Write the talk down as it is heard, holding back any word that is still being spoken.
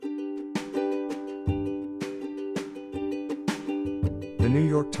The New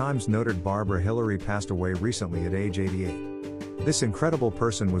York Times noted Barbara Hillary passed away recently at age 88. This incredible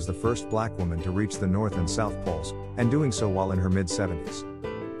person was the first black woman to reach the North and South Poles, and doing so while in her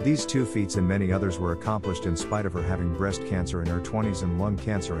mid-70s. These two feats and many others were accomplished in spite of her having breast cancer in her 20s and lung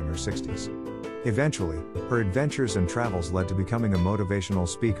cancer in her 60s. Eventually, her adventures and travels led to becoming a motivational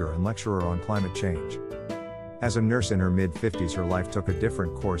speaker and lecturer on climate change. As a nurse in her mid-50s, her life took a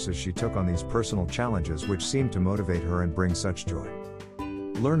different course as she took on these personal challenges which seemed to motivate her and bring such joy.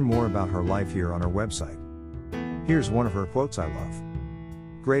 Learn more about her life here on her website. Here's one of her quotes I love.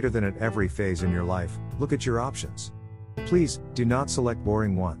 Greater than at every phase in your life, look at your options. Please, do not select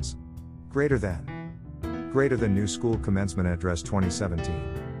boring ones. Greater than. Greater than New School Commencement Address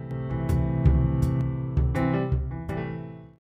 2017.